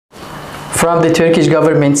From the Turkish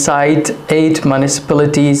government side, 8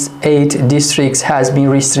 municipalities, 8 districts has been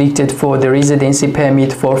restricted for the residency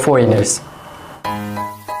permit for foreigners.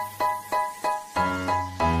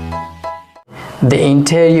 The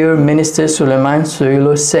Interior Minister Süleyman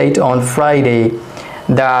Soylu said on Friday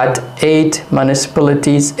that 8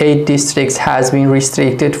 municipalities, 8 districts has been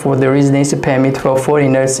restricted for the residency permit for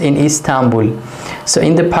foreigners in Istanbul. So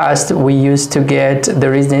in the past we used to get the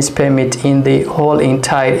residence permit in the whole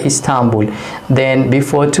entire Istanbul. Then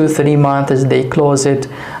before 2-3 months they closed it,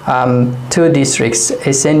 2 districts,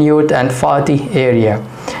 Esenyurt and Fatih area.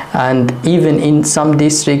 And even in some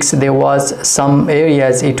districts there was some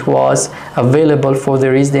areas it was available for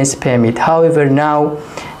the residence permit. However, now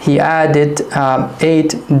he added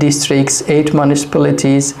 8 districts, 8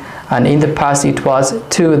 municipalities, and in the past it was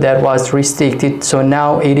 2 that was restricted. So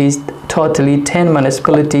now it is totally 10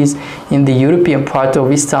 municipalities in the European part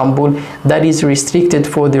of Istanbul that is restricted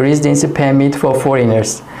for the residency permit for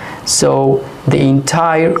foreigners. So the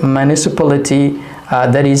entire municipality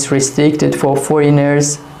that is restricted for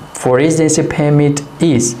foreigners for residency permit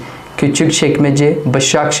is Küçükçekmece,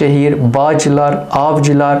 Başakşehir, Bağcılar,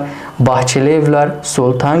 Avcılar, Bahçelievler,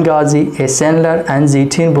 Sultan Gazi, Esenler, and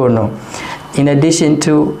Zeytinburnu, in addition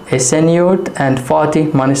to Esenyurt and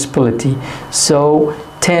Fatih municipality. So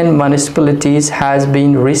 10 municipalities has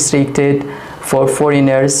been restricted for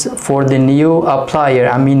foreigners, for the new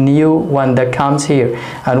applier, new one that comes here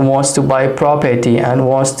and wants to buy property and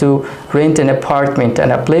wants to rent an apartment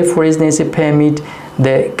and apply for residency permit.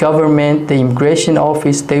 The government, the immigration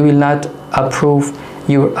office, they will not approve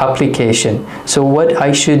your application. So what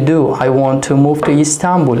I should do? I want to move to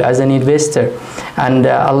Istanbul as an investor, and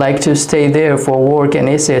I like to stay there for work and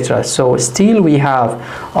etc. So still we have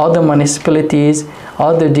other municipalities,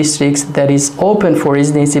 other districts that is open for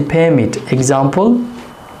residency permit. Example,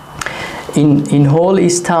 in whole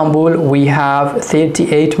Istanbul we have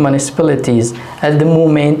 38 municipalities. At the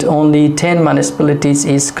moment only 10 municipalities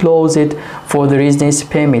is closed for the residency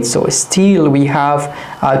permit. So still we have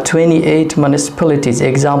 28 municipalities.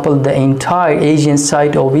 Example, the entire Asian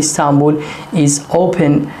side of Istanbul is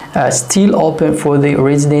open, still open for the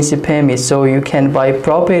residency permit. So you can buy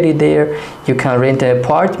property there, you can rent an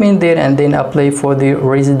apartment there, and then apply for the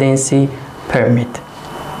residency permit.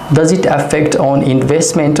 Does it affect on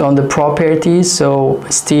investment on the property? So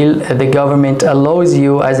still the government allows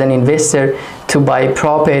you as an investor to buy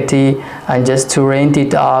property and just to rent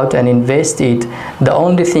it out and invest it. The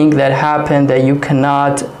only thing that happened that you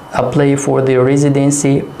cannot apply for the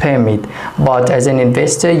residency permit, but as an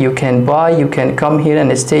investor you can buy, you can come here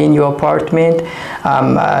and stay in your apartment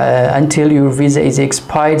until your visa is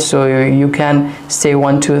expired. So you can stay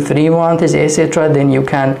 1, 2, 3 months, etc. Then you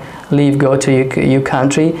can leave, go to your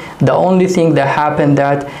country. The only thing that happened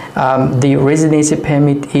that the residency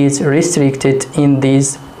permit is restricted in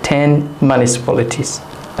these 10 municipalities.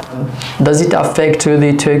 Does it affect to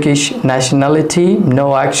the Turkish nationality?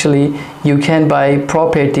 No, actually you can buy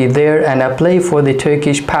property there and apply for the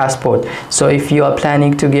Turkish passport. So if you are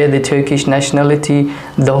planning to get the Turkish nationality,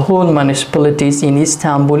 the whole municipalities in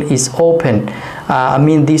Istanbul is open.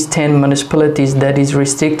 These 10 municipalities that is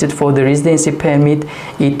restricted for the residency permit,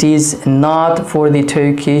 it is not for the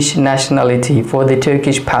Turkish nationality, for the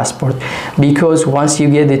Turkish passport, because once you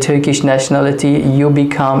get the Turkish nationality you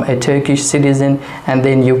become a Turkish citizen, and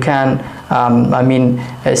then you can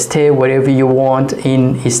stay wherever you want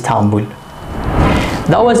in Istanbul.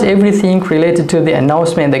 That was everything related to the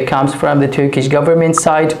announcement that comes from the Turkish government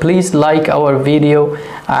side. Please like our video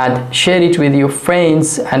and share it with your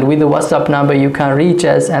friends, and with the WhatsApp number you can reach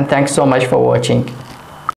us, and thanks so much for watching.